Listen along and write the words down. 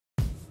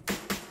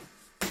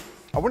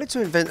I wanted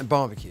to invent a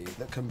barbecue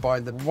that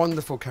combined the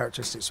wonderful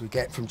characteristics we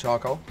get from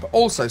charcoal, but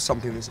also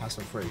something that's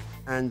hassle-free.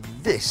 And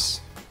this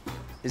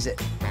is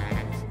it.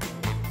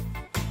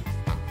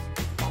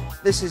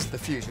 This is the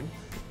Fusion.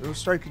 The real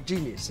stroke of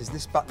genius is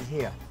this button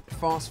here,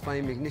 fast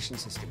flame ignition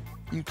system.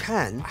 You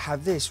can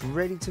have this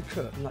ready to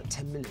cook in like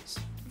 10 minutes.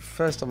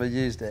 First time I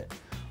used it,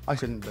 I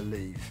couldn't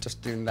believe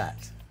just doing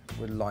that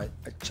with like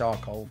a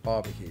charcoal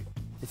barbecue.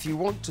 If you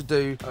want to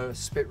do a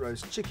spit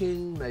roast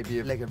chicken, maybe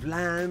a leg of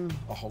lamb,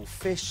 a whole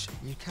fish,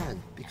 you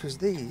can, because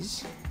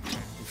these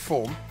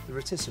form the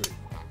rotisserie.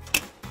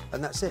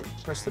 And that's it.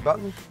 Press the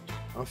button,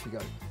 off you go.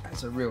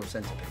 That's a real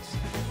centerpiece.